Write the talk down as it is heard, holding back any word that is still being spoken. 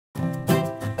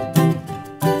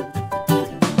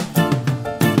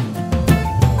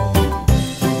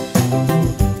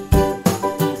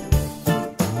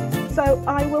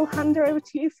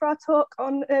to you for our talk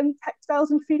on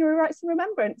textiles and funerary rites and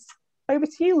remembrance. Over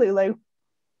to you, LouLou.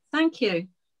 Thank you.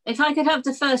 If I could have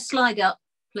the first slide up,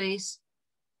 please.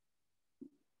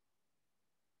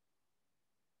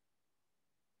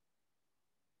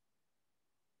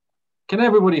 Can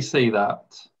everybody see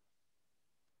that?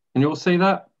 Can you all see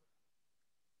that?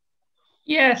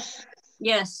 Yes.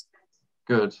 Yes.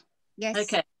 Good. Yes.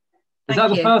 Okay. Is that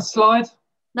the first slide?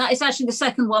 That is actually the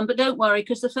second one, but don't worry,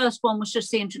 because the first one was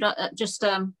just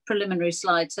the preliminary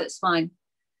slide, so it's fine.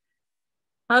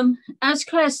 As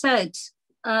Claire said,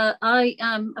 I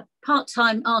am a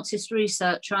part-time artist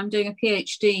researcher. I'm doing a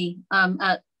PhD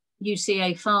at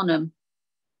UCA Farnham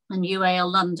and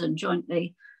UAL London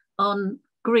jointly on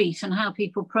grief and how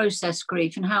people process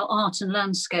grief and how art and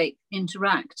landscape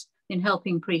interact in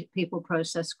helping people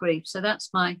process grief. So that's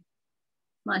my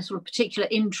sort of particular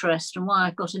interest and why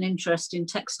I've got an interest in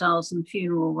textiles and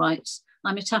funeral rites.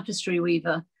 I'm a tapestry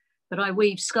weaver, but I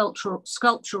weave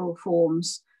sculptural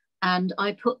forms and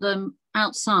I put them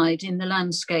outside in the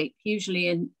landscape, usually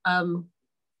in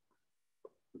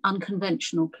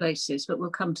unconventional places, but we'll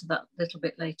come to that a little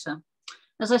bit later.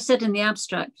 As I said in the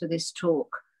abstract for this talk,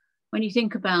 when you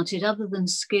think about it, other than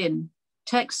skin,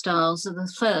 textiles are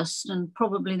the first and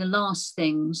probably the last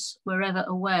things we're ever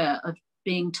aware of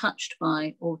being touched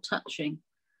by or touching.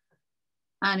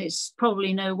 And it's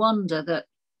probably no wonder that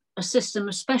a system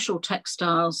of special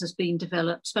textiles has been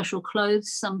developed, special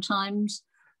clothes sometimes,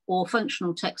 or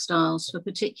functional textiles for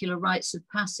particular rites of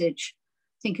passage.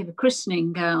 Think of a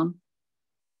christening gown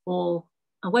or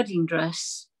a wedding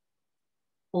dress,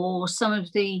 or some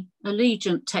of the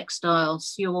allegiant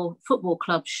textiles, your football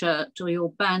club shirt or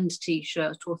your band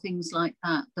t-shirt or things like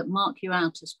that, that mark you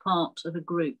out as part of a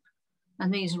group.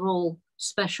 And these are all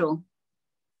special.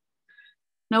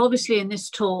 Now, obviously in this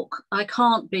talk, I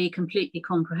can't be completely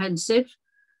comprehensive.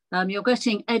 You're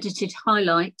getting edited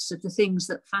highlights of the things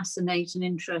that fascinate and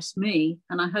interest me,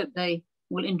 and I hope they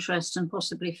will interest and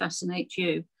possibly fascinate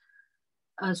you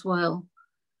as well.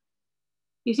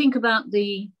 You think about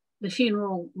the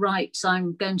funeral rites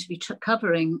I'm going to be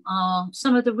covering are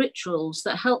some of the rituals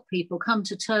that help people come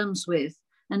to terms with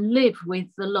and live with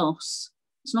the loss.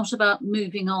 It's not about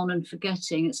moving on and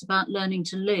forgetting, it's about learning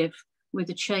to live with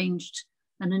a changed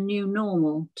and a new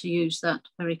normal, to use that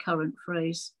very current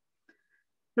phrase.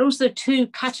 There are also two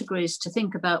categories to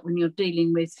think about when you're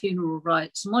dealing with funeral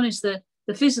rites. And one is the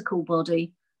physical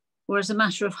body, where as a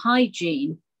matter of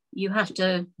hygiene, you have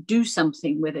to do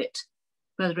something with it,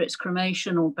 whether it's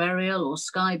cremation or burial or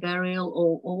sky burial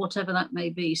or whatever that may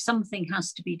be. Something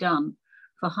has to be done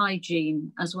for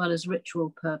hygiene as well as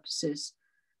ritual purposes.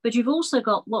 But you've also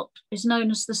got what is known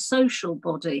as the social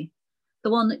body, the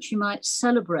one that you might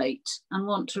celebrate and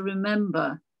want to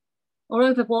remember, or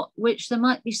over which there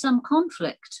might be some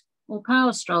conflict or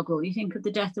power struggle. You think of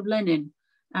the death of Lenin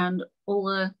and all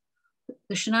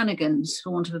the shenanigans, for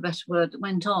want of a better word, that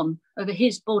went on over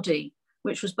his body,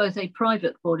 which was both a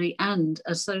private body and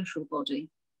a social body.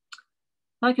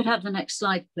 If I could have the next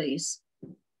slide, please.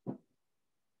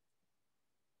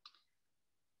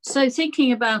 So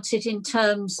thinking about it in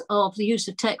terms of the use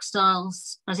of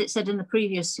textiles, as it said in the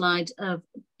previous slide,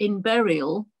 in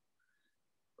burial,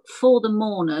 for the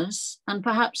mourners, and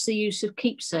perhaps the use of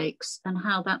keepsakes and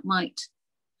how that might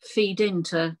feed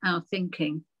into our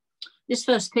thinking. This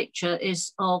first picture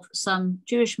is of some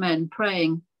Jewish men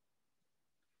praying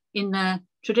in their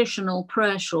traditional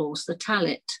prayer shawls, the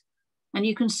talit, and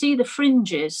you can see the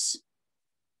fringes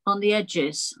on the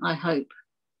edges, I hope,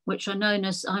 which are known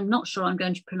as, I'm not sure I'm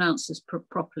going to pronounce this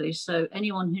properly, so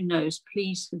anyone who knows,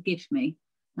 please forgive me,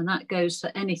 and that goes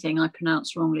for anything I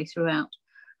pronounce wrongly throughout.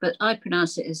 But I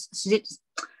pronounce it as zit,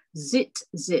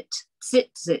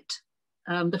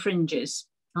 the fringes.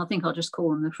 I think I'll just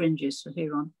call them the fringes for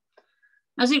here on.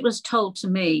 As it was told to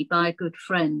me by a good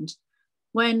friend,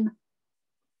 when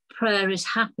prayer is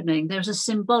happening, there's a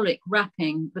symbolic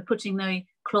wrapping, the putting the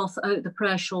cloth, the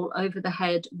prayer shawl over the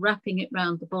head, wrapping it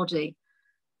round the body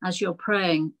as you're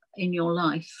praying in your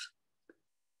life.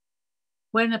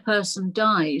 When a person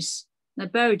dies, they're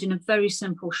buried in a very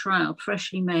simple shroud,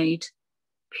 freshly made,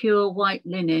 pure white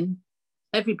linen.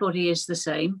 Everybody is the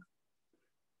same,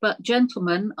 but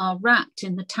gentlemen are wrapped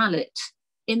in the talit,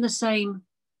 in the same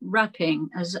wrapping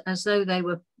as though they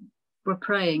were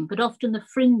praying, but often the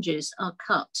fringes are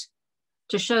cut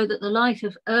to show that the life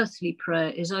of earthly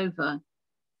prayer is over,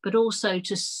 but also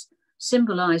to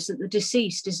symbolize that the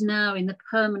deceased is now in the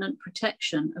permanent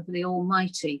protection of the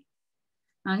Almighty.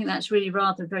 And I think that's really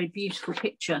rather a very beautiful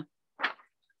picture.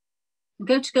 I'm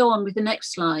going to go on with the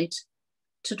next slide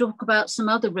to talk about some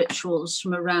other rituals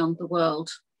from around the world.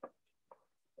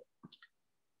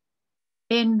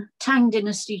 In Tang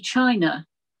Dynasty China,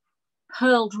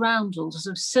 pearled roundels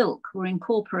of silk were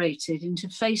incorporated into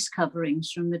face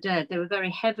coverings from the dead. They were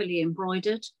very heavily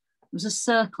embroidered. It was a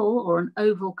circle or an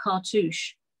oval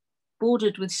cartouche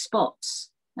bordered with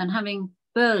spots and having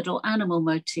bird or animal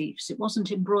motifs. It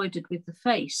wasn't embroidered with the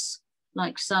face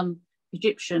like some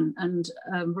Egyptian and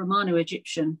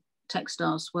Romano-Egyptian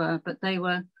textiles were, but they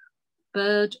were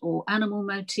bird or animal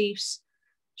motifs,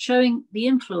 showing the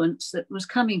influence that was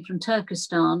coming from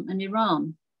Turkestan and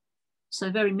Iran.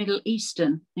 So very Middle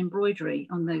Eastern embroidery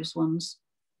on those ones.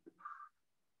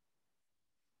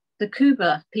 The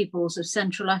Kuba peoples of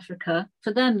Central Africa,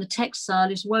 for them, the textile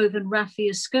is woven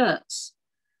raffia skirts,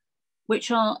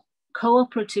 which are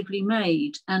cooperatively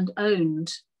made and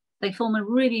owned. They form a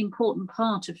really important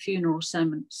part of funeral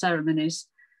ceremonies.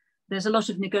 There's a lot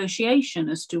of negotiation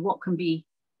as to what can be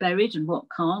buried and what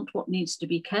can't, what needs to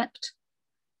be kept.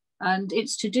 And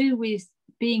it's to do with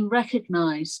being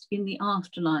recognized in the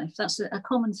afterlife. That's a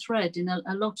common thread in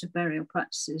a lot of burial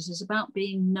practices, is about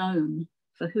being known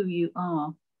for who you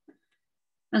are.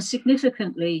 And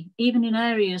significantly, even in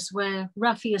areas where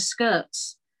raffia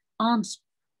skirts aren't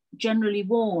generally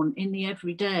worn in the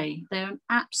everyday, they're an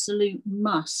absolute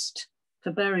must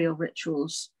for burial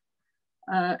rituals.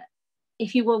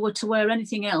 If you were to wear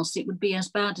anything else, it would be as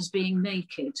bad as being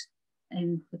naked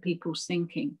in the people's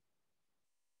thinking.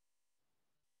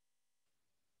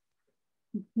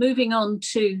 Moving on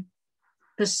to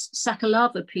the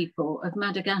Sakalava people of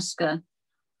Madagascar,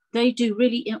 they do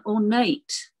really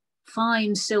ornate,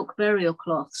 fine silk burial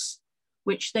cloths,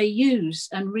 which they use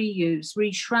and reuse,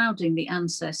 reshrouding the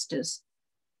ancestors.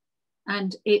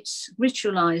 And it's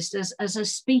ritualized as a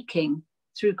speaking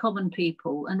through common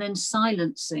people and then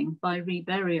silencing by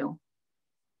reburial,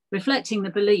 reflecting the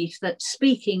belief that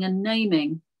speaking and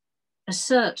naming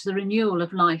assert the renewal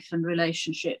of life and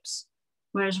relationships,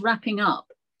 whereas wrapping up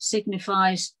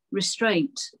signifies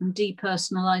restraint and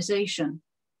depersonalization.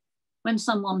 When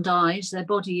someone dies, their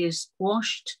body is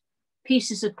washed,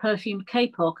 pieces of perfumed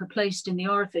kapok are placed in the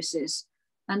orifices,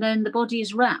 and then the body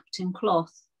is wrapped in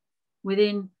cloth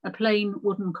within a plain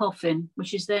wooden coffin,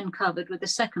 which is then covered with a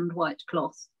second white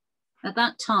cloth. At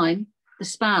that time, the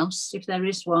spouse, if there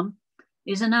is one,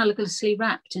 is analogously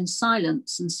wrapped in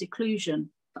silence and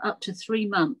seclusion for up to 3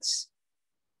 months.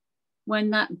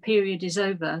 When that period is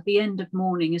over, the end of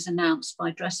mourning is announced by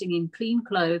dressing in clean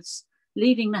clothes,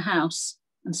 leaving the house,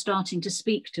 and starting to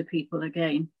speak to people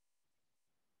again.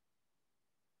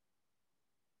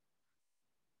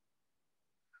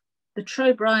 The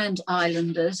Trobriand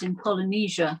Islanders in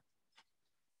Polynesia,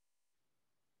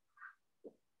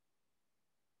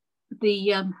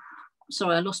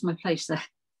 sorry, I lost my place there.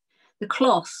 The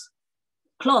cloth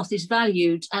is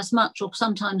valued as much or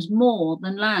sometimes more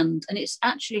than land, and it's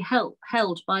actually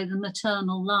held by the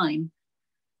maternal line.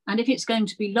 And if it's going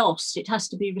to be lost, it has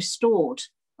to be restored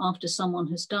after someone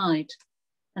has died.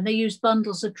 And they use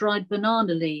bundles of dried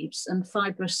banana leaves, and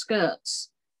fibrous skirts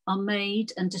are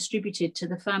made and distributed to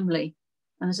the family.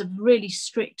 And there's a really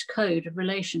strict code of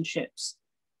relationships.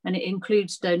 And it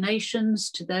includes donations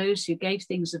to those who gave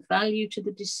things of value to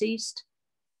the deceased.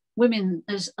 Women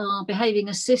are behaving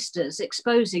as sisters,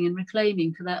 exposing and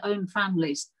reclaiming for their own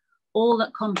families all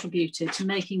that contributed to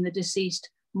making the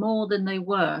deceased more than they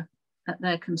were at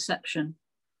their conception.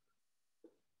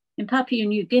 In Papua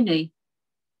New Guinea,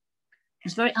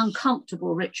 it's a very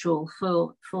uncomfortable ritual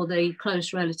for the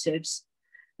close relatives.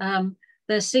 The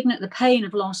pain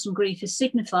of loss and grief is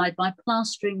signified by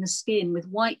plastering the skin with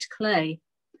white clay,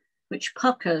 which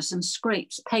puckers and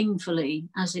scrapes painfully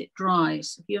as it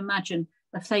dries. If you imagine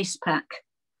a face pack,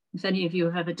 if any of you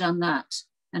have ever done that,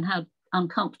 and how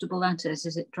uncomfortable that is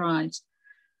as it dries.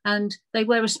 And they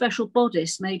wear a special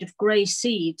bodice made of grey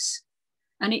seeds.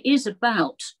 And it is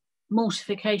about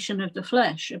mortification of the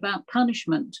flesh, about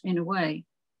punishment in a way.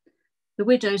 The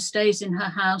widow stays in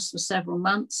her house for several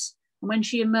months, and when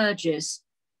she emerges,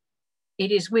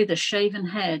 it is with a shaven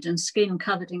head and skin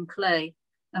covered in clay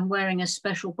and wearing a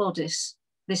special bodice,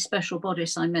 this special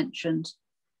bodice I mentioned.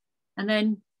 And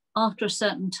then after a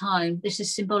certain time, this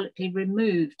is symbolically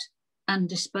removed and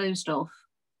disposed of.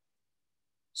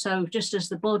 So just as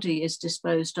the body is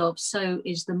disposed of, so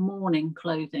is the mourning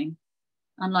clothing,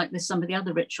 unlike with some of the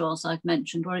other rituals I've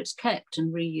mentioned where it's kept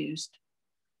and reused.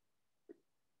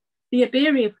 The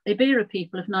Ibera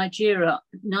people of Nigeria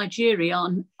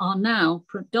are now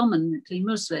predominantly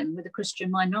Muslim with a Christian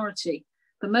minority,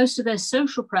 but most of their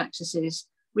social practices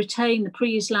retain the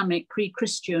pre-Islamic,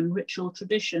 pre-Christian ritual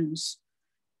traditions.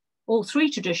 All three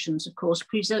traditions, of course,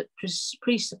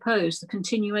 presuppose the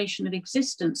continuation of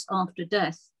existence after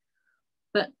death,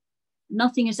 but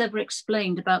nothing is ever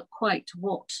explained about quite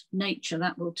what nature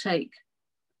that will take.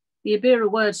 The Ibera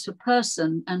words for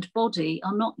person and body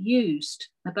are not used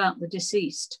about the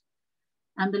deceased,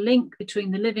 and the link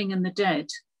between the living and the dead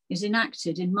is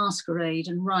enacted in masquerade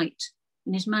and rite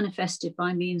and is manifested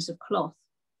by means of cloth.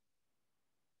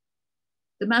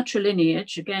 The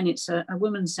matrilineage, again, it's a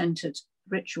woman-centered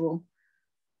ritual.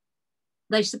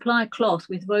 They supply cloth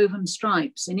with woven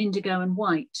stripes in indigo and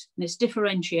white, and it's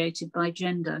differentiated by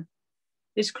gender.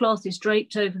 This cloth is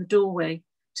draped over the doorway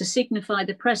to signify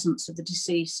the presence of the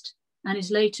deceased and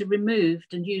is later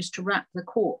removed and used to wrap the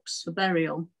corpse for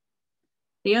burial.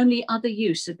 The only other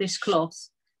use of this cloth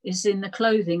is in the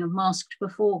clothing of masked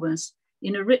performers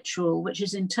in a ritual which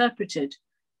is interpreted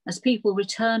as people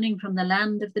returning from the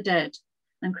land of the dead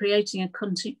and creating a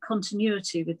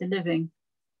continuity with the living.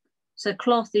 So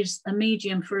cloth is a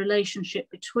medium for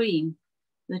relationship between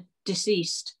the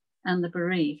deceased and the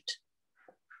bereaved.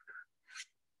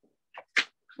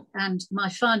 And my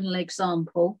final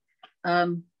example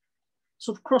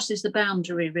sort of crosses the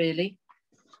boundary really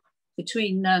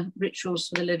between rituals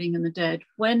for the living and the dead.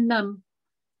 When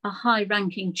a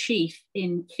high-ranking chief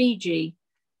in Fiji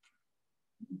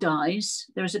dies,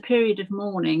 there is a period of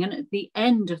mourning, and at the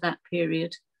end of that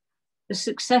period, the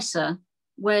successor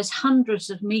wears hundreds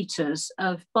of meters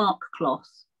of bark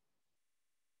cloth,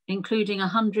 including a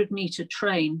 100-meter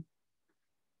train.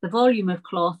 The volume of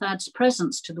cloth adds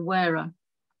presence to the wearer,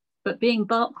 but being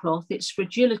bark cloth, its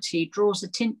fragility draws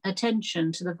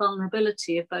attention to the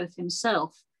vulnerability of both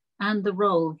himself and the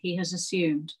role he has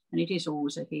assumed, and it is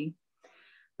always a he.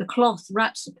 The cloth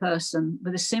wraps a person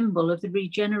with a symbol of the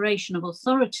regeneration of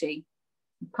authority,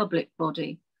 the public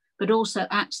body, but also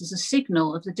acts as a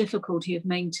signal of the difficulty of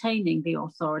maintaining the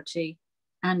authority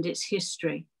and its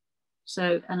history.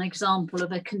 So an example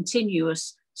of a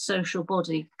continuous social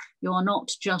body. You are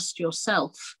not just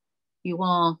yourself, you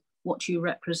are what you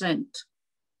represent.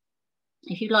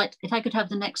 If you'd like, if I could have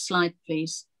the next slide,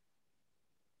 please.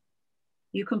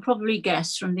 You can probably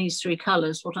guess from these three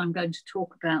colours what I'm going to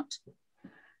talk about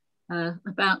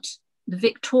the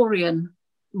Victorian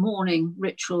mourning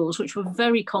rituals, which were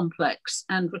very complex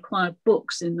and required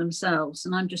books in themselves.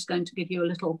 And I'm just going to give you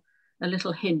a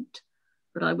little hint,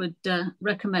 but I would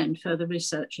recommend further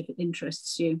research if it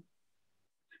interests you.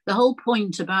 The whole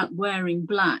point about wearing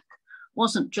black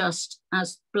wasn't just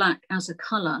as black as a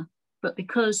colour, but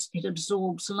because it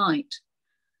absorbs light.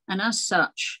 And as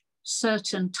such,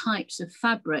 certain types of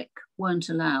fabric weren't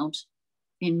allowed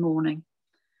in mourning.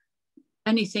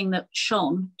 Anything that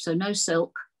shone, so no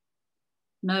silk,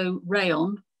 no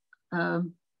rayon,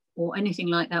 or anything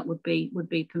like that would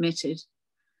be permitted.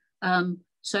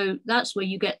 So that's where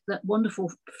you get that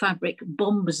wonderful fabric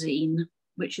bombazine,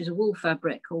 which is a wool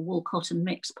fabric or wool cotton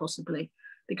mix possibly,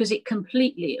 because it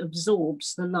completely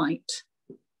absorbs the light.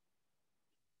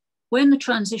 When the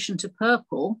transition to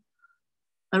purple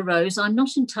arose, I'm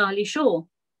not entirely sure.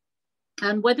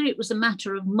 And whether it was a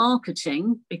matter of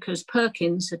marketing, because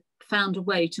Perkins had found a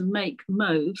way to make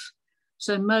mauve,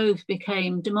 so mauve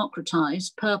became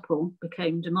democratized, purple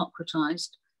became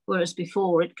democratized, whereas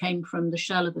before it came from the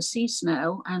shell of a sea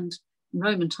snail, and in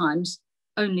Roman times,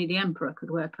 only the emperor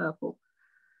could wear purple.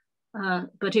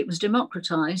 But it was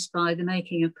democratized by the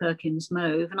making of Perkins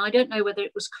mauve. And I don't know whether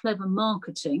it was clever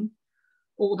marketing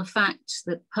or the fact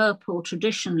that purple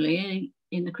traditionally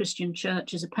in the Christian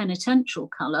church is a penitential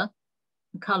colour,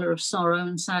 the colour of sorrow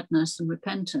and sadness and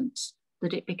repentance,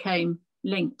 that it became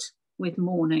linked with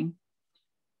mourning.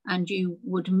 And you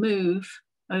would move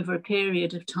over a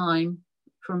period of time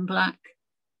from black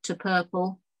to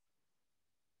purple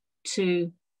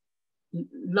to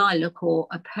lilac or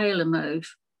a paler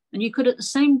mauve. And you could at the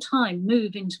same time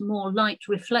move into more light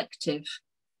reflective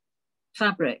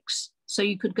fabrics. So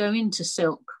you could go into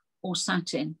silk or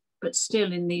satin, but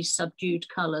still in these subdued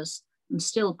colours and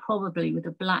still probably with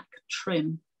a black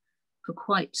trim for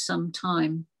quite some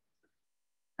time.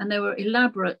 And there were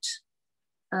elaborate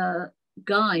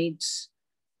guides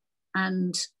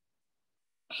and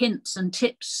hints and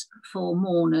tips for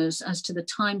mourners as to the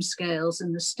timescales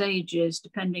and the stages,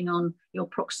 depending on your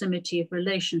proximity of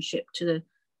relationship to the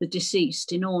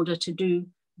deceased, in order to do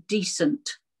decent,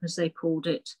 as they called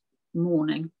it,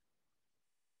 mourning.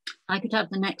 I could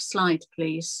have the next slide,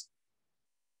 please.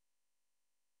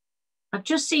 I've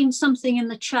just seen something in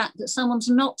the chat that someone's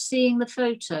not seeing the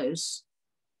photos.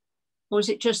 Or is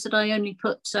it just that I only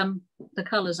put the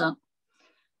colours up?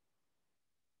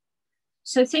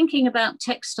 So thinking about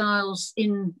textiles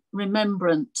in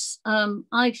remembrance,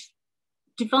 I've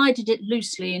divided it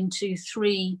loosely into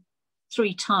three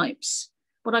types.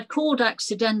 What I've called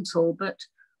accidental, but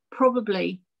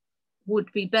probably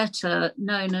would be better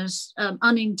known as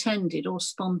unintended or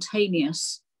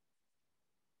spontaneous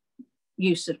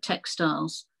use of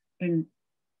textiles in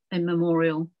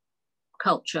memorial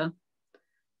culture.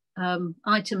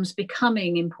 Items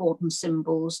becoming important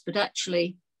symbols, but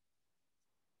actually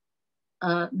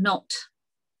not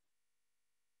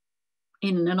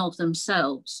in and of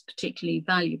themselves particularly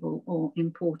valuable or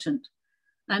important.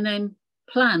 And then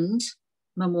planned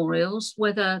memorials,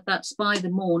 whether that's by the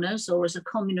mourners or as a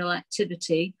communal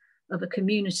activity of a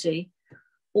community,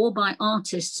 or by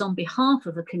artists on behalf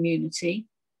of a community,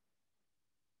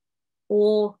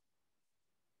 or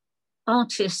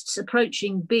artists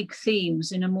approaching big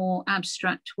themes in a more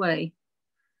abstract way.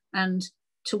 And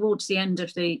towards the end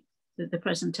of the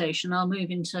presentation, I'll move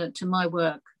into my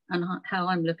work and how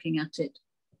I'm looking at it.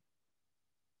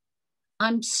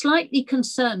 I'm slightly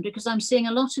concerned because I'm seeing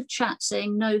a lot of chat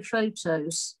saying no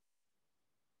photos.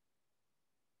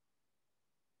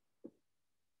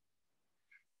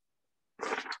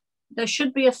 There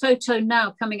should be a photo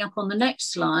now coming up on the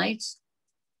next slide.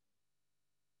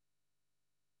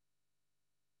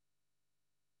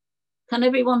 Can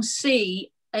everyone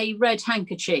see a red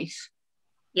handkerchief?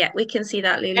 Yeah, we can see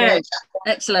that, LouLou. Good.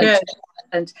 Excellent. Good.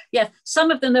 And yeah, some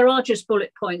of them there are just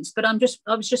bullet points, but I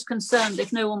was just concerned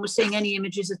if no one was seeing any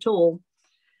images at all.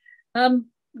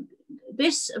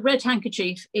 This red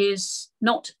handkerchief is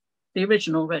not the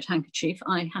original red handkerchief,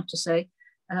 I have to say,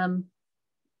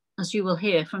 as you will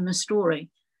hear from the story.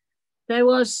 There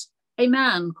was a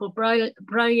man called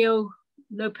Brayo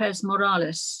Lopez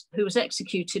Morales who was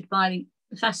executed by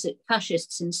the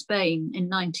fascists in Spain in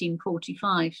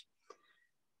 1945.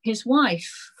 His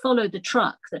wife followed the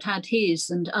truck that had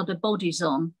his and other bodies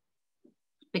on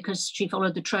because she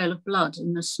followed the trail of blood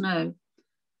in the snow.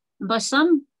 And by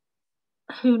some,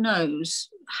 who knows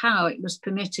how it was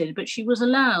permitted, but she was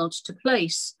allowed to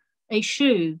place a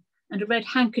shoe and a red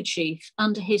handkerchief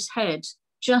under his head,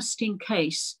 just in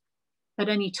case at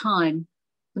any time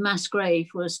the mass grave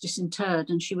was disinterred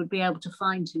and she would be able to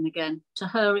find him again. To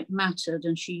her it mattered,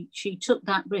 and she took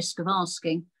that risk of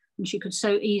asking, and she could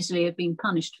so easily have been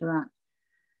punished for that.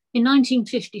 In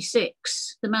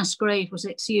 1956, the mass grave was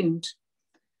exhumed,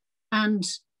 and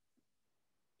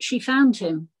she found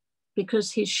him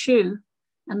because his shoe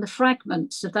and the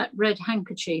fragments of that red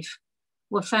handkerchief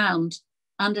were found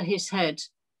under his head.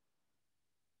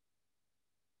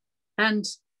 And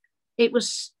it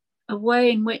was a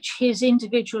way in which his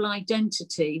individual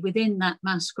identity within that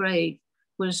mass grave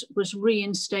was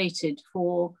reinstated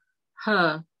for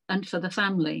her and for the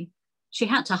family. She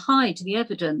had to hide the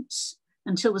evidence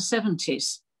until the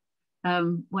 70s,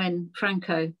 when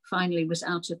Franco finally was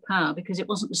out of power, because it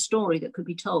wasn't the story that could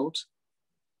be told.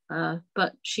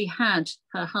 But she had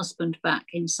her husband back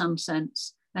in some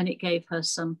sense, and it gave her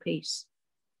some peace.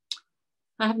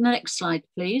 I have the next slide,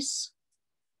 please.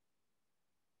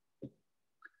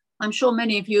 I'm sure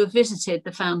many of you have visited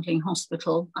the Foundling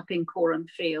Hospital up in Corham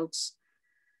Fields.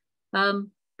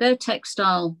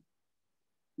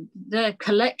 Their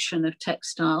collection of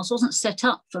textiles wasn't set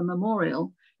up for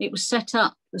memorial. It was set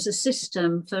up as a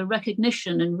system for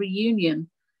recognition and reunion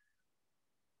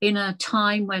in a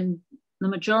time when the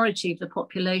majority of the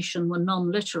population were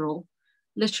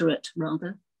literate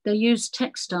rather. They used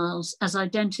textiles as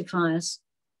identifiers.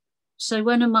 So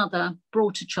when a mother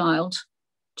brought a child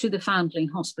to the Foundling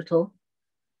Hospital,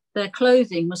 their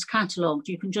clothing was catalogued.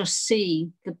 You can just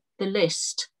see the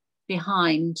list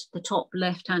behind the top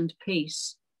left-hand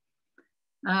piece.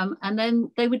 And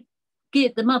then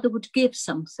the mother would give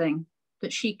something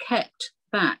that she kept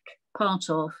back part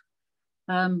of.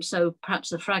 So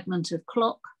perhaps a fragment of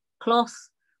cloth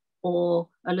or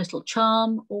a little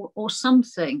charm or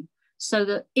something, so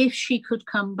that if she could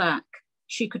come back,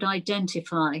 they could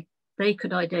identify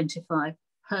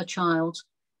her child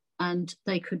and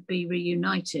they could be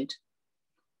reunited.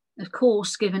 Of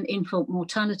course, given infant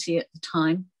mortality at the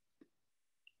time,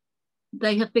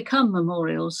 they have become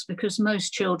memorials because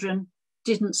most children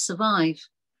didn't survive.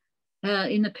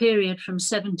 In the period from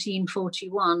 1741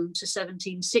 to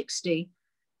 1760,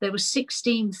 there were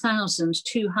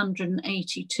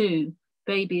 16,282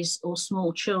 babies or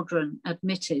small children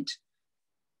admitted.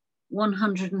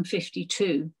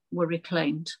 152 were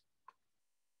reclaimed.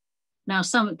 Now,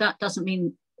 that doesn't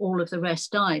mean all of the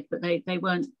rest died, but they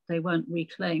weren't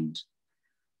reclaimed.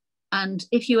 And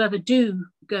if you ever do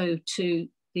go to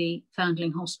the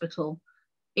Foundling Hospital,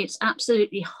 it's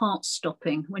absolutely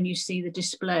heart-stopping when you see the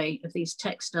display of these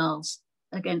textiles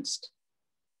against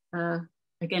the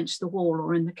wall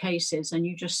or in the cases, and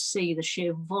you just see the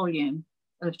sheer volume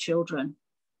of children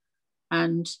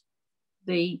and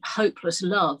the hopeless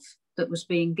love that was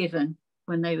being given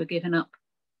when they were given up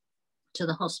to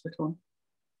the hospital.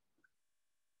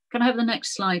 Can I have the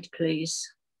next slide,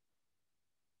 please?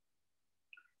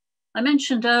 I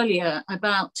mentioned earlier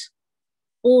about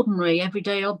ordinary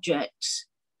everyday objects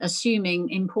assuming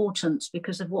importance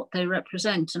because of what they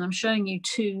represent. And I'm showing you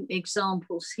two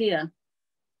examples here.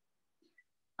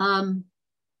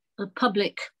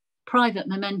 Private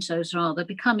mementos rather,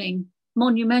 becoming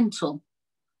monumental,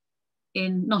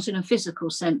 not in a physical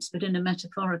sense, but in a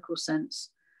metaphorical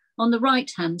sense. On the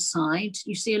right-hand side,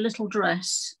 you see a little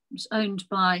dress. It was owned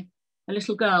by a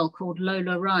little girl called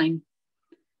LouLou Morris.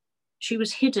 She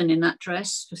was hidden in that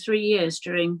dress for 3 years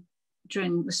during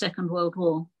the Second World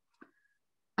War.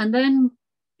 And then,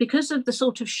 because of the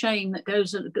sort of shame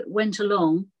that went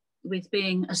along with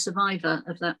being a survivor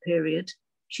of that period,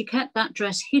 she kept that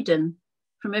dress hidden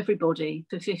from everybody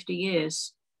for 50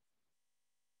 years.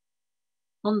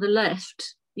 On the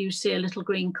left, you see a little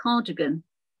green cardigan,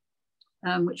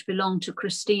 which belonged to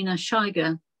Christina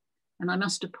Scheiger. And I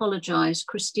must apologize,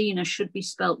 Christina should be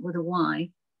spelt with a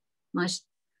Y. My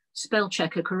spell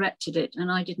checker corrected it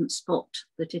and I didn't spot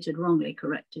that it had wrongly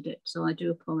corrected it, so I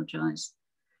do apologize.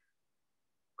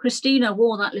 Christina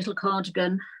wore that little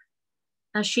cardigan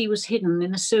as she was hidden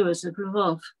in the sewers of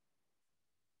Lvov.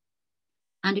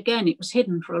 And again, it was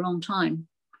hidden for a long time,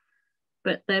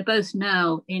 but they're both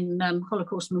now in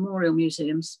Holocaust memorial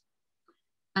museums.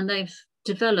 And they've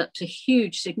developed a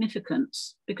huge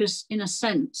significance because in a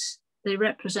sense, they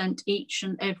represent each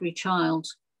and every child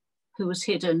who was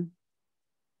hidden,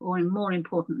 or more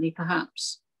importantly,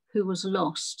 perhaps, who was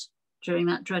lost during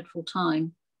that dreadful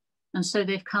time. And so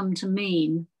they've come to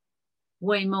mean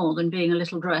way more than being a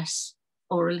little dress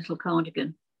or a little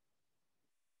cardigan.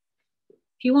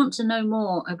 If you want to know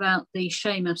more about the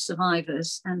shame of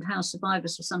survivors and how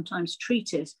survivors were sometimes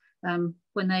treated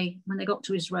when they got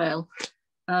to Israel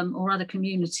or other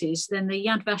communities, then the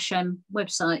Yad Vashem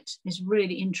website is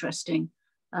really interesting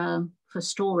for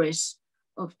stories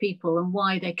of people and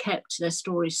why they kept their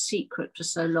stories secret for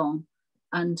so long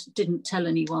and didn't tell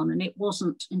anyone. And it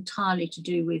wasn't entirely to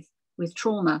do with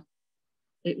trauma.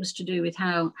 It was to do with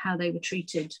how they were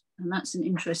treated. And that's an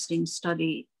interesting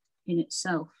study in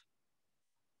itself.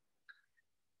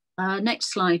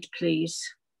 Next slide,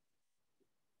 please.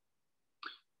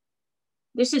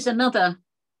 This is another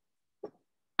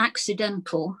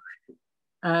accidental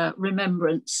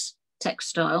remembrance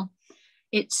textile.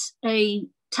 It's a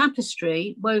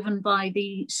tapestry woven by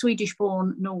the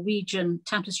Swedish-born Norwegian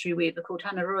tapestry weaver called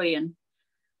Hannah Royen.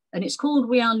 And it's called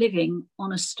We Are Living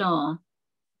on a Star.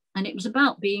 And it was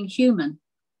about being human.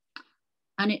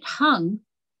 And it hung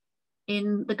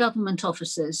in the government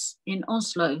offices in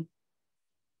Oslo.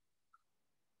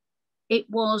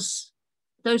 Those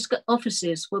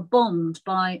offices were bombed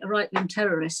by a right-wing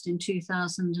terrorist in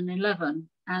 2011,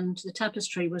 and the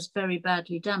tapestry was very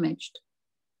badly damaged.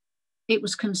 It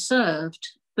was conserved,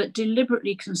 but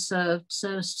deliberately conserved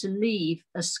so as to leave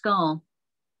a scar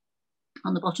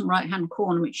on the bottom right-hand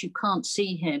corner, which you can't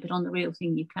see here, but on the real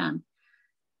thing you can.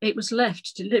 It was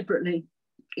left deliberately,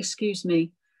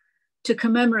 to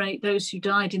commemorate those who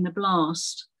died in the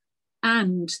blast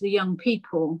and the young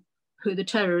people who the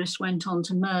terrorists went on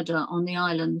to murder on the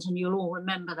island. And you'll all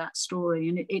remember that story.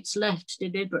 And it's left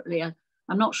deliberately.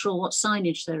 I'm not sure what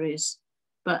signage there is,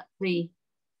 but the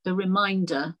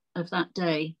reminder of that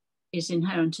day is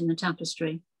inherent in the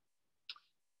tapestry.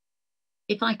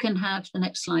 If I can have the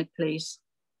next slide, please.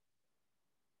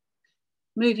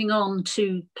 Moving on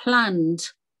to planned,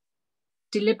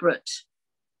 deliberate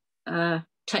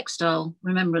textile,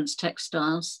 remembrance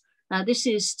textiles. This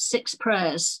is 6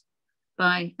 Prayers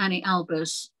by Annie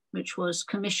Albers, which was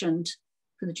commissioned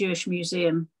for the Jewish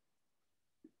Museum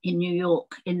in New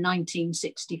York in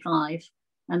 1965.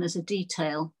 And there's a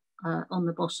detail on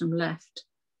the bottom left.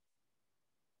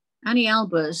 Annie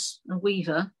Albers, a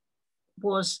weaver,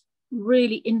 was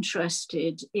really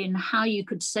interested in how you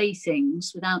could say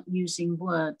things without using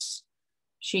words.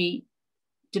 She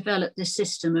developed this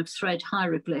system of thread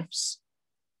hieroglyphs.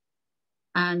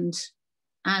 And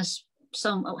as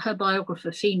her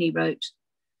biographer Feeney wrote,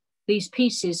 these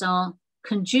pieces are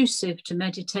conducive to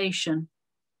meditation.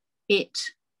 It,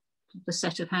 the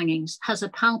set of hangings, has a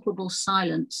palpable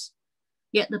silence,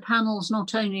 yet the panels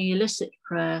not only elicit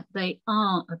prayer, they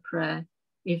are a prayer,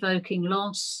 evoking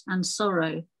loss and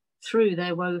sorrow through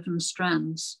their woven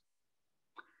strands.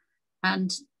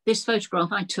 And this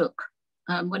photograph I took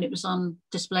when it was on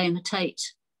display in the Tate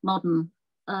Modern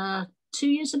 2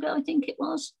 years ago, I think it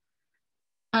was.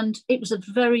 And it was a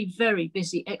very, very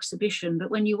busy exhibition.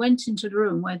 But when you went into the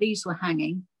room where these were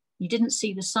hanging, you didn't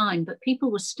see the sign, but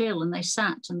people were still and they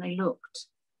sat and they looked.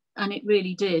 And it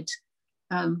really did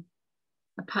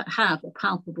have a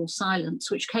palpable silence,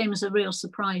 which came as a real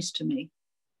surprise to me.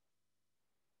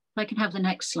 If I can have the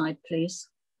next slide, please.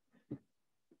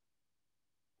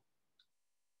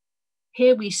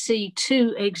 Here we see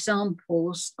two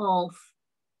examples of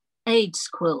AIDS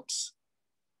quilts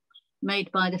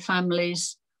made by the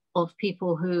families of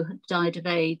people who had died of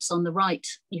AIDS. On the right,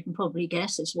 you can probably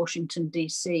guess it's Washington,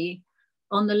 DC.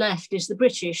 On the left is the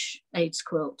British AIDS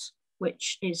quilt,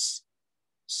 which is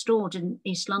stored in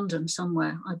East London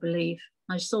somewhere, I believe.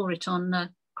 I saw it on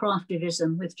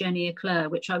Craftivism with Jenny Eclair,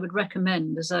 which I would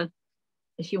recommend as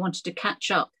if you wanted to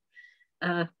catch up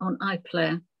on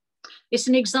iPlayer. It's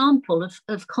an example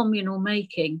of communal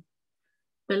making.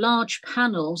 The large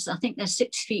panels, I think they're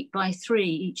 6 feet by 3,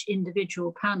 each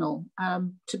individual panel,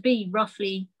 to be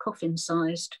roughly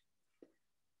coffin-sized.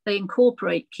 They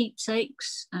incorporate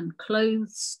keepsakes and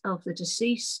clothes of the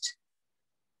deceased.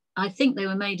 I think they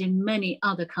were made in many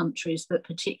other countries, but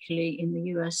particularly in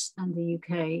the US and the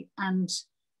UK. And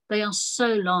they are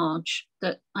so large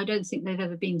that I don't think they've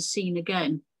ever been seen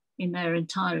again in their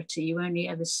entirety. You only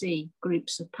ever see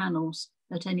groups of panels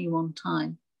at any one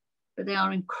time, but they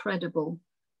are incredible.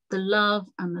 The love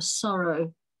and the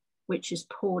sorrow which is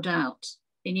poured out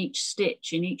in each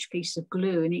stitch, in each piece of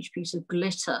glue, in each piece of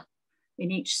glitter,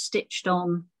 in each stitched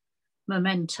on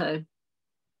memento.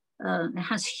 It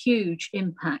has huge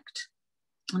impact,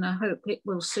 and I hope it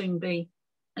will soon be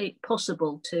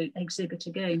possible to exhibit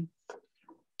again.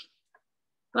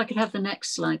 If I could have the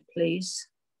next slide, please.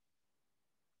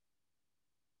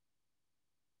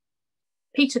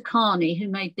 Peter Carney, who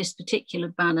made this particular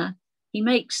banner, he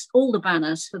makes all the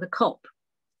banners for the COP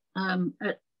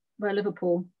at where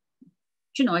Liverpool,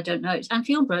 do you know, I don't know, it's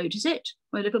Anfield Road, is it?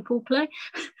 Where Liverpool play?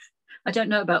 I don't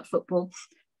know about football.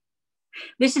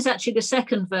 This is actually the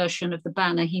second version of the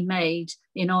banner he made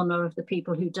in honour of the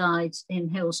people who died in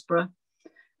Hillsborough.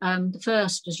 The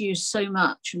first was used so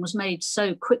much and was made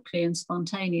so quickly and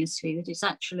spontaneously that it's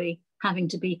actually having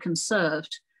to be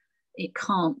conserved. It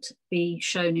can't be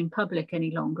shown in public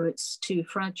any longer. It's too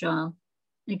fragile.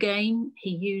 Again, he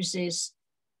uses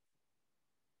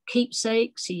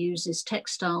keepsakes. He uses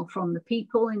textile from the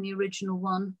people in the original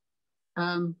one.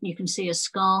 You can see a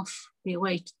scarf,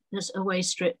 there's a waist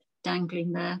strip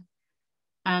dangling there.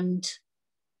 And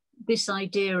this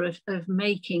idea of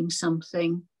making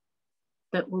something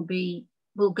that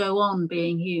will go on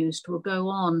being used, will go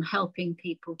on helping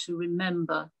people to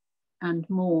remember and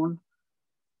mourn.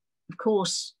 Of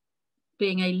course,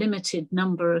 being a limited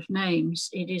number of names,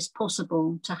 it is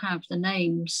possible to have the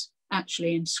names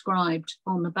actually inscribed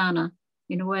on the banner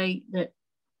in a way that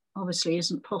obviously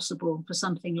isn't possible for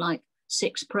something like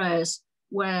 6 prayers,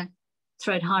 where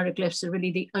thread hieroglyphs are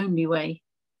really the only way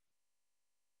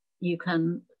you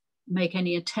can make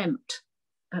any attempt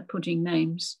at putting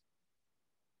names.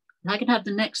 If I can have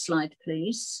the next slide,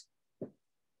 please.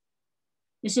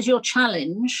 This is your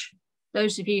challenge,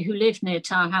 those of you who live near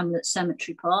Tower Hamlets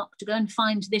Cemetery Park, to go and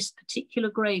find this particular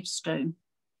gravestone.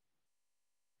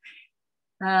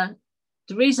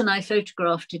 The reason I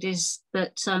photographed it is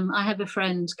that I have a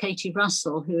friend, Katie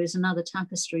Russell, who is another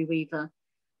tapestry weaver,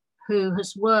 who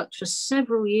has worked for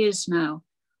several years now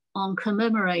on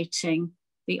commemorating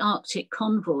the Arctic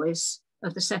convoys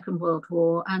of the Second World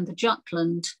War and the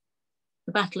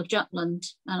Battle of Jutland.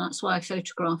 And that's why I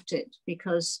photographed it,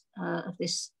 because of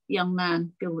this young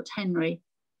man, Gilbert Henry,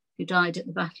 who died at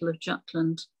the Battle of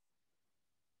Jutland.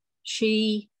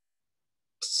 She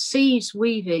sees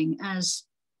weaving as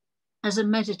a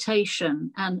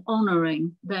meditation and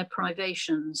honouring their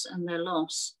privations and their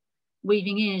loss.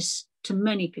 Weaving is, to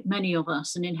many of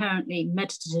us, an inherently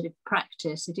meditative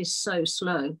practice. It is so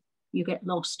slow, you get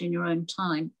lost in your own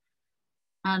time.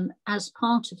 And as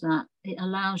part of that, it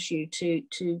allows you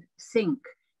to think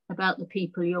about the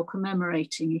people you're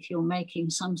commemorating if you're making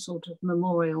some sort of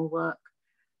memorial work.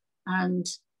 And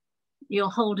you're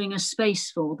holding a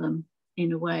space for them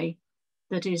in a way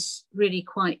that is really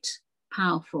quite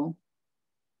powerful.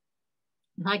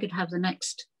 If I could have the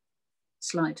next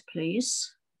slide,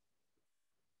 please.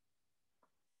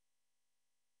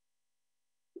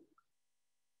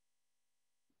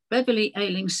 Beverly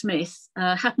Ailing-Smith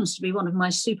happens to be one of my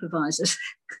supervisors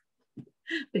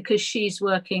because she's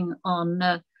working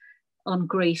on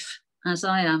grief, as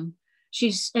I am.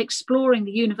 She's exploring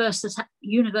the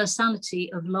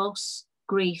universality of loss,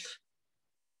 grief,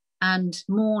 and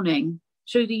mourning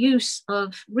through the use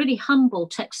of really humble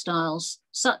textiles,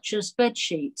 such as bed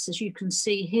sheets. As you can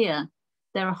see here,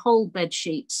 there are whole bed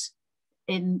sheets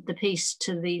in the piece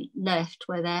to the left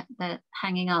where they're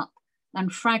hanging up,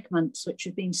 and fragments which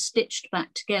have been stitched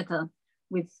back together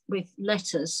with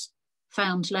letters,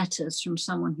 found letters from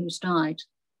someone who's died.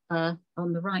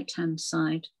 on the right-hand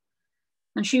side.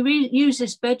 And she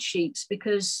uses bed sheets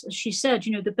because, as she said,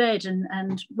 you know, the bed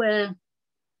and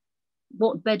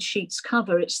what bed sheets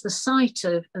cover, it's the site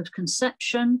of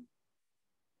conception,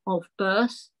 of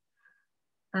birth,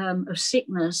 of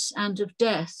sickness, and of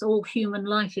death. All human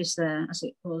life is there, as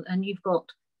it were. And you've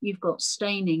got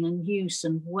staining and use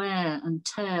and wear and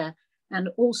tear and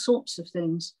all sorts of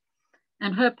things.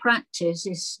 And her practice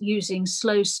is using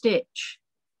slow stitch,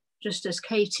 just as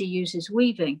Katie uses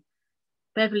weaving.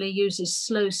 Beverly uses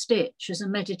slow stitch as a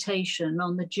meditation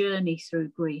on the journey through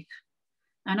grief.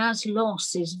 And as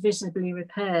loss is visibly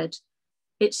repaired,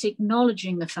 it's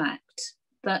acknowledging the fact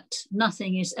that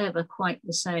nothing is ever quite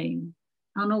the same.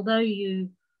 And although you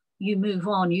move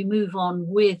on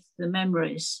with the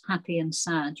memories, happy and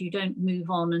sad. You don't move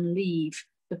on and leave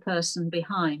the person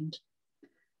behind.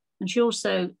 And she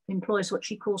also employs what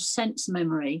she calls sense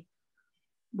memory.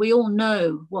 We all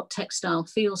know what textile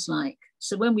feels like.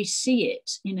 So when we see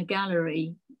it in a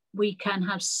gallery, we can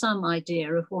have some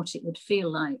idea of what it would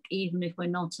feel like, even if we're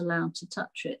not allowed to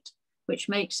touch it, which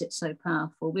makes it so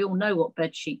powerful. We all know what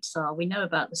bed sheets are. We know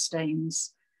about the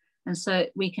stains. And so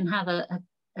we can have a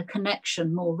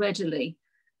connection more readily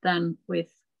than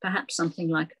with perhaps something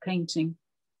like a painting.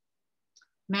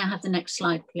 May I have the next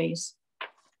slide, please?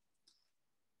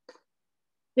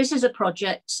 This is a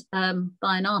project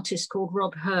by an artist called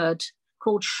Rob Hurd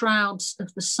called Shrouds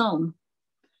of the Song.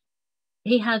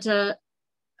 He had a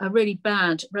really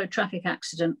bad road traffic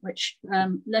accident, which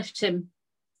left him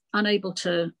unable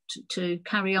to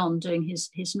carry on doing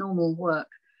his normal work.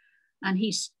 And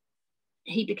he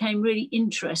became really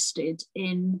interested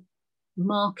in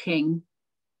marking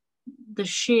the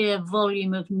sheer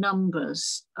volume of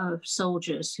numbers of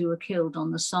soldiers who were killed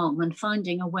on the Somme and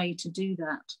finding a way to do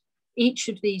that. Each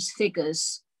of these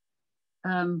figures,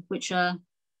 which are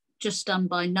just done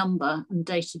by number and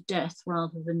date of death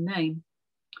rather than name,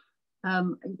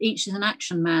 each is an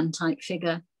action man type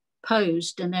figure,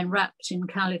 posed and then wrapped in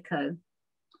calico.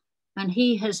 And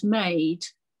he has made,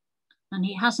 and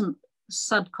he hasn't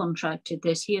subcontracted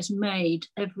this, he has made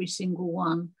every single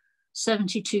one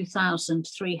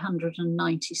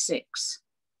 72,396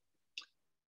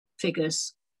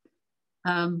 figures.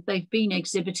 They've been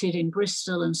exhibited in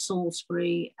Bristol and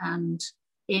Salisbury, and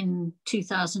in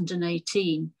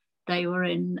 2018 they were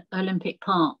in Olympic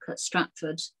Park at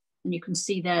Stratford, and you can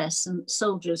see there some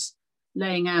soldiers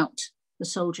laying out the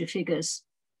soldier figures,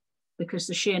 because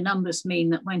the sheer numbers mean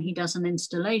that when he does an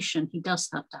installation he does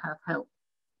have to have help,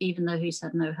 even though he's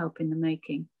had no help in the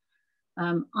making.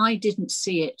 I didn't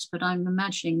see it, but I'm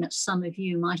imagining that some of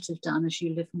you might have done as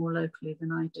you live more locally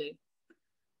than I do.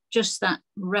 Just that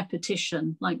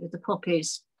repetition, like with the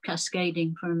poppies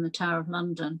cascading from the Tower of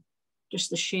London, just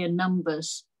the sheer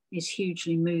numbers is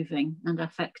hugely moving and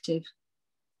affective.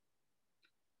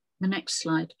 The next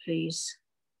slide, please.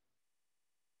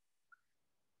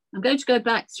 I'm going to go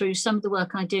back through some of the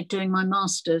work I did doing my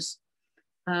master's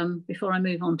before I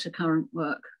move on to current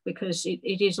work, because it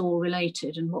is all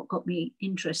related and what got me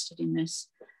interested in this.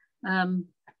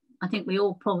 I think we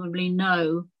all probably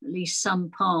know at least some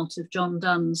part of John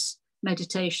Donne's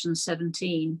Meditation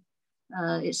 17.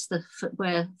 It's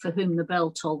where For Whom the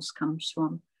Bell Tolls comes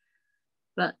from.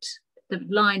 But the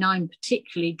line I'm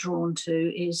particularly drawn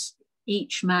to is,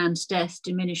 each man's death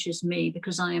diminishes me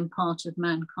because I am part of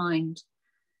mankind.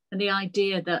 And the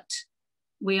idea that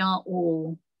we are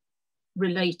all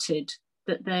related,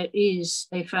 that there is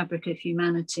a fabric of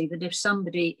humanity, that if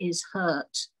somebody is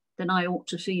hurt, then I ought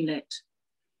to feel it.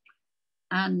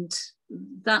 And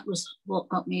that was what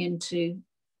got me into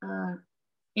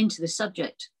the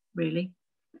subject, really.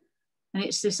 And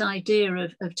it's this idea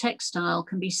of textile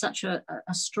can be such a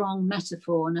strong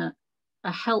metaphor and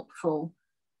a helpful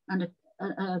and a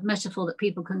metaphor that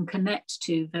people can connect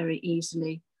to very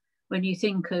easily. When you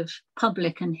think of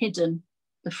public and hidden,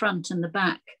 the front and the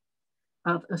back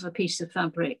of a piece of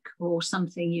fabric or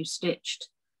something you stitched.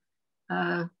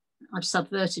 I've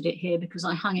subverted it here because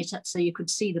I hung it up so you could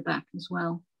see the back as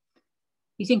well.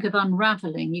 You think of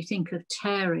unraveling, you think of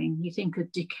tearing, you think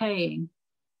of decaying,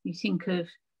 you think of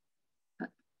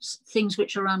things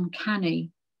which are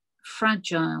uncanny,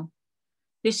 fragile.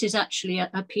 This is actually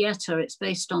a Pieta. It's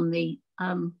based on the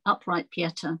upright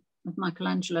Pieta of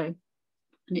Michelangelo.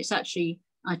 And it's actually,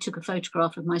 I took a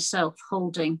photograph of myself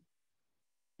holding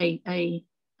a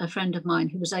friend of mine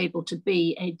who was able to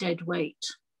be a dead weight.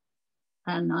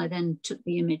 And I then took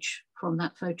the image from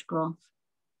that photograph.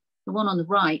 The one on the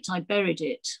right, I buried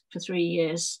it for 3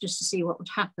 years just to see what would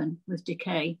happen with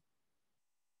decay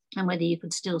and whether you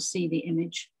could still see the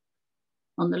image.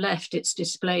 On the left, it's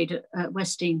displayed at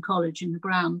Westdean College in the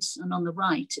grounds, and on the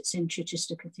right, it's in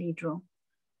Chichester Cathedral.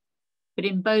 But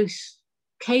in both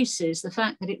cases, the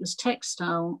fact that it was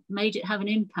textile made it have an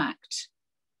impact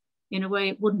in a way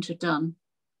it wouldn't have done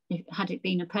had it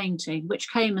been a painting,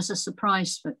 which came as a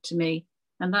surprise to me.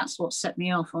 And that's what set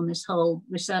me off on this whole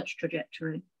research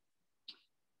trajectory.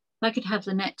 If I could have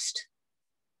the next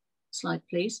slide,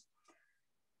 please.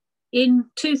 In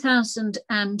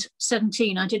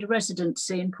 2017, I did a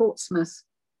residency in Portsmouth,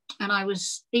 and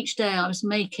each day I was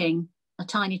making a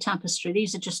tiny tapestry.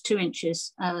 These are just 2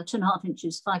 inches, 2.5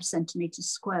 inches, 5 centimeters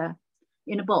square,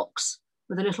 in a box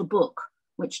with a little book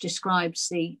which describes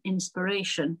the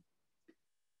inspiration.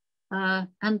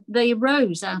 And they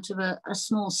arose out of a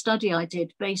small study I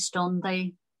did based on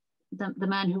the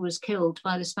man who was killed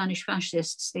by the Spanish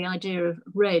fascists, the idea of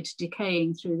red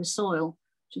decaying through the soil,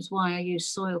 which is why I use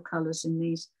soil colours in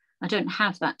these. I don't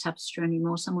have that tapestry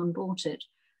anymore, someone bought it,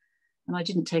 and I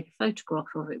didn't take a photograph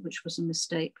of it, which was a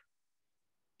mistake.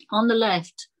 On the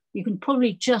left, you can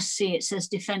probably just see it says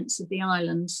Defence of the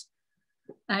Islands.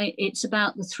 It's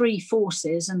about the 3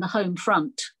 forces and the home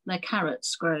front. They're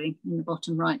carrots growing in the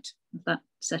bottom right of that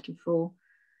set of 4.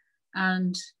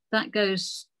 And that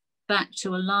goes back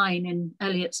to a line in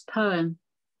Eliot's poem,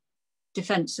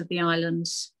 Defence of the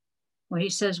Islands, where he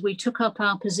says, "We took up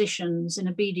our positions in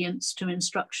obedience to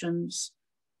instructions,"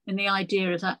 in the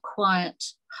idea of that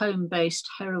quiet, home-based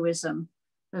heroism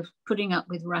of putting up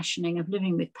with rationing, of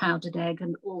living with powdered egg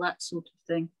and all that sort of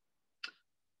thing.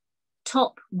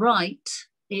 Top right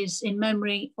is in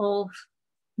memory of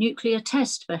nuclear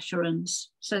test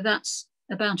veterans. So that's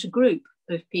about a group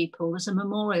of people. There's a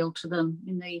memorial to them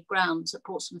in the grounds at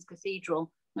Portsmouth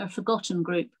Cathedral. They're a forgotten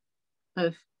group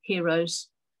of heroes.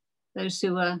 Those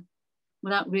who were,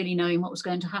 without really knowing what was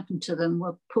going to happen to them,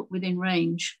 were put within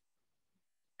range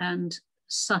and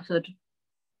suffered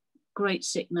great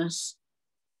sickness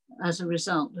as a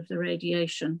result of the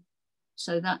radiation.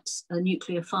 So that's a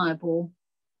nuclear fireball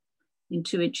in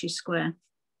 2 inches square.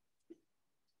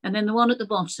 And then the one at the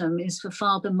bottom is for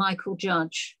Father Michael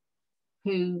Judge,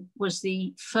 who was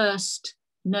the first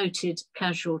noted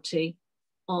casualty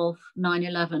of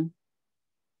 9/11.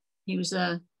 He was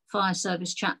a fire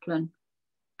service chaplain,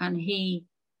 and he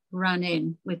ran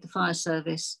in with the fire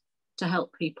service to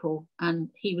help people.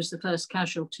 And he was the first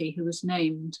casualty who was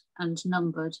named and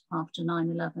numbered after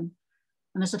 9/11.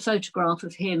 And there's a photograph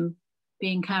of him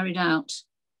being carried out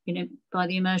by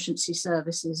the emergency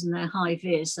services in their high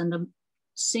vis, and a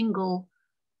single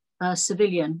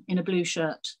civilian in a blue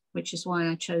shirt, which is why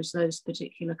I chose those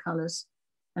particular colours.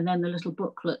 And then the little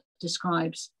booklet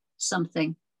describes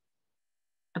something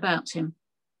about him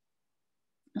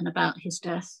and about his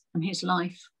death and his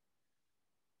life.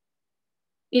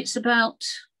 It's about,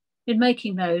 in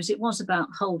making those, it was about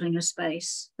holding a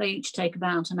space. They each take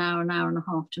about an hour and a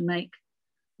half to make.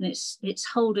 And it's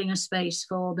holding a space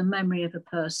for the memory of a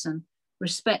person,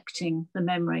 respecting the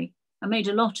memory. I made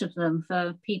a lot of them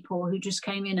for people who just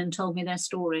came in and told me their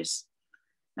stories,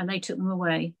 and they took them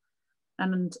away.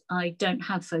 And I don't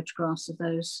have photographs of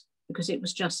those because it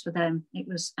was just for them. It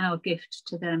was our gift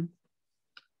to them.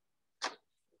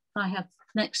 I have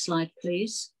next slide,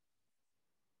 please.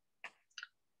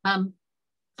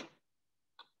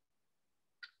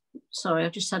 Sorry, I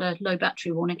just had a low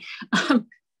battery warning.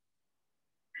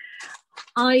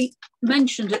 I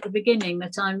mentioned at the beginning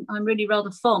that I'm really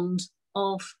rather fond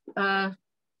of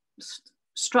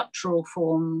structural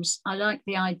forms. I like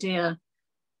the idea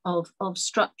of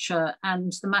structure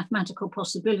and the mathematical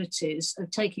possibilities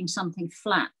of taking something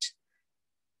flat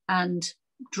and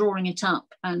drawing it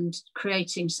up and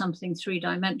creating something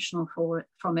 3-dimensional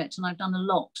from it. And I've done a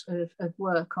lot of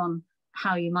work on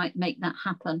how you might make that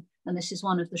happen. And this is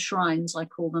one of the shrines, I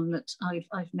call them, that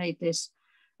I've made this.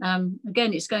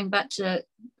 Again, it's going back to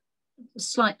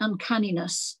slight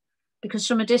uncanniness, because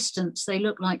from a distance they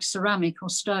look like ceramic or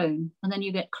stone, and then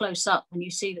you get close up and you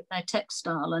see that they're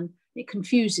textile, and it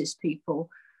confuses people.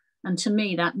 And to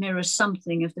me, that mirrors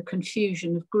something of the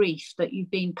confusion of grief, that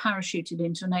you've been parachuted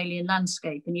into an alien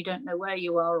landscape and you don't know where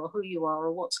you are or who you are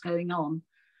or what's going on.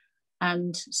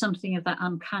 And something of that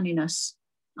uncanniness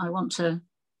I want to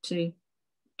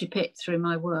depict through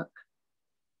my work.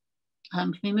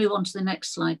 Can we move on to the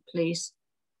next slide, please?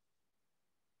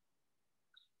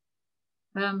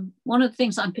 One of the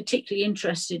things I'm particularly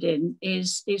interested in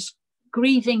is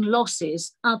grieving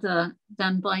losses other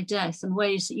than by death, and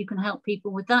ways that you can help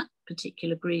people with that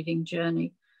particular grieving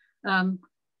journey.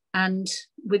 And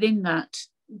within that,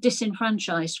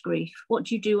 disenfranchised grief. What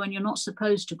do you do when you're not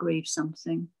supposed to grieve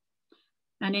something?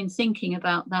 And in thinking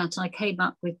about that, I came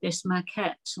up with this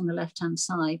maquette on the left-hand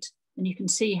side, And you can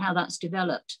see how that's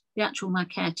developed. The actual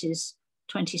maquette is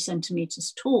 20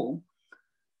 centimeters tall.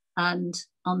 And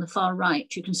on the far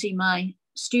right, you can see my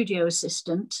studio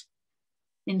assistant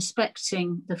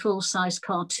inspecting the full-size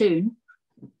cartoon.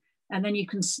 And then you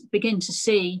can begin to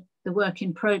see the work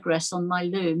in progress on my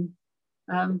loom.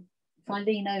 If I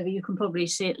lean over, you can probably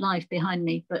see it live behind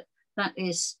me, but that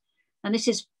is, and this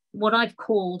is what I've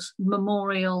called a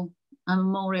memorial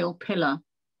pillar.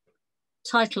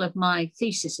 Title of my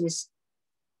thesis is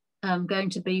going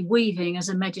to be Weaving as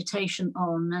a Meditation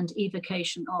on and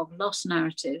Evocation of Lost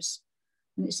Narratives.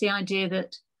 And it's the idea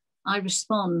that I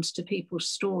respond to people's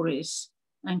stories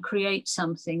and create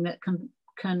something that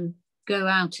can go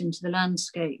out into the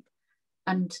landscape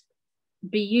and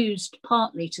be used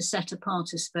partly to set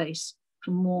apart a space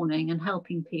for mourning and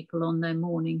helping people on their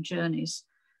mourning journeys.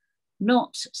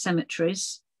 Not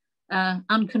cemeteries,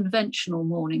 unconventional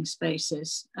mourning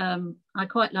spaces. I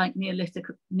quite like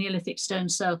Neolithic stone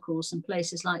circles and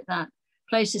places like that,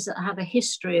 places that have a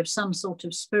history of some sort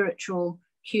of spiritual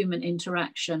human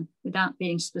interaction without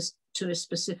being to a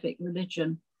specific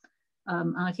religion.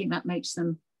 And I think that makes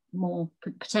them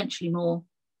potentially more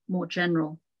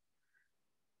general.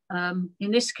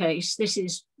 In this case, this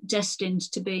is destined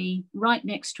to be right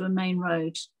next to a main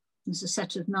road. There's a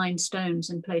set of 9 stones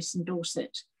in place in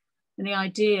Dorset. And the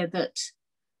idea that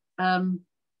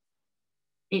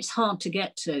it's hard to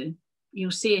get to,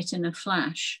 you'll see it in a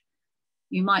flash,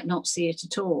 you might not see it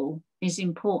at all, is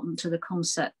important to the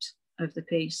concept of the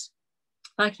piece.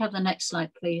 If I could have the next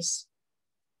slide, please.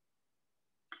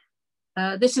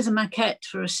 This is a maquette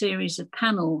for a series of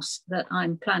panels that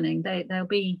I'm planning. They'll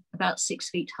be about 6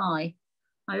 feet high.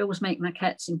 I always make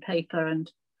maquettes in paper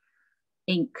and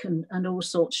ink and all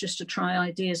sorts just to try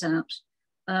ideas out.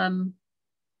 And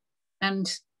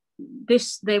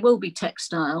there will be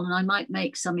textile, and I might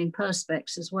make some in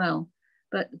perspex as well,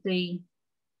 but they're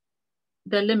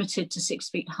limited to 6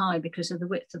 feet high because of the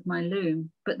width of my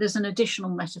loom. But there's an additional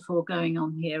metaphor going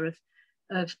on here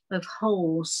of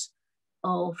holes,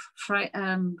 of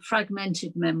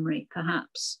fragmented memory,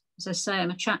 perhaps. As I say, I'm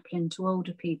a chaplain to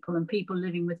older people and people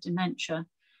living with dementia,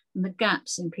 and the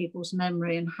gaps in people's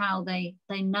memory and how they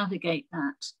navigate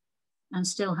that and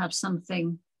still have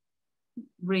something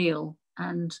real,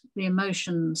 and the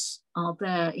emotions are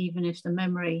there, even if the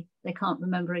memory, they can't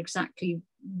remember exactly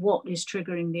what is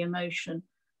triggering the emotion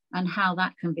and how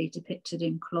that can be depicted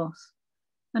in cloth.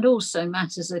 And also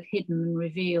matters of hidden and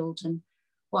revealed, and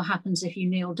what happens if you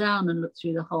kneel down and look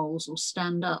through the holes, or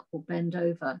stand up or bend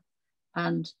over.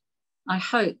 And I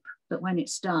hope that when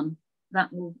it's done,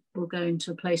 that will go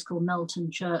into a place called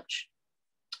Knowlton Church,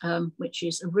 which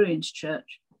is a ruined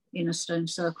church in a stone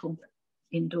circle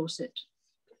in Dorset.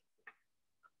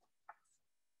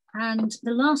 And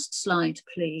the last slide,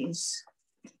 please.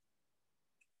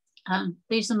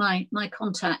 These are my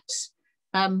contacts.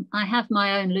 I have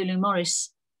my own LouLou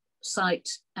Morris site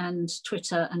and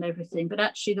Twitter and everything, but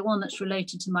actually the one that's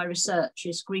related to my research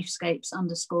is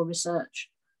griefscapes_research,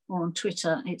 or on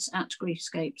Twitter it's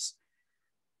 @griefscapes.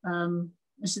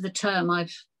 This is the term I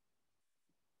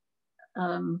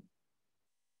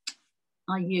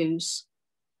use.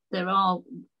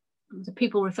 The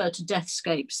people refer to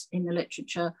deathscapes in the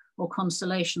literature or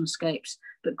consolationscapes,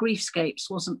 but griefscapes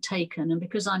wasn't taken. And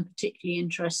because I'm particularly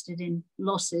interested in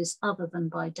losses other than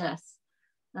by death,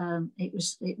 it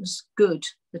was good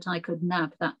that I could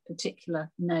nab that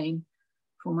particular name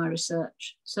for my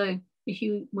research. So if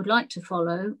you would like to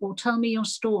follow or tell me your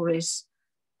stories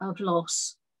of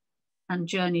loss and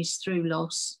journeys through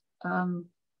loss,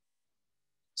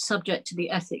 subject to the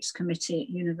ethics committee at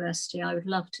university, I would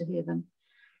love to hear them.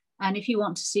 And if you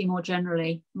want to see more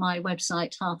generally, my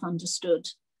website, Half Understood,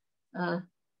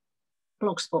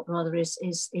 blogspot rather, is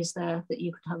there that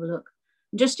you could have a look.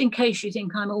 And just in case you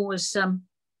think I'm always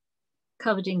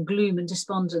covered in gloom and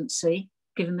despondency,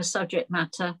 given the subject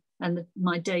matter and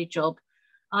my day job,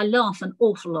 I laugh an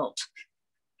awful lot.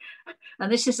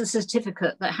 And this is a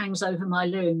certificate that hangs over my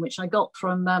loom, which I got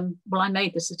from, well, I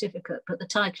made the certificate, but the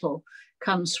title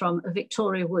comes from a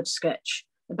Victoria Wood sketch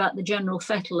about the general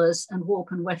fettlers and warp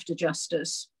and weft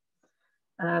adjusters,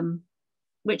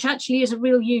 which actually is a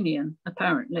real union,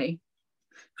 apparently,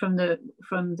 from the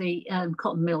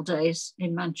cotton mill days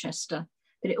in Manchester.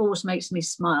 But it always makes me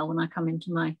smile when I come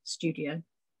into my studio.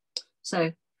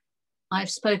 So I've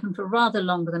spoken for rather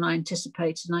longer than I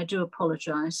anticipated, and I do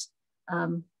apologise.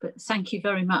 But thank you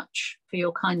very much for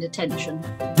your kind attention.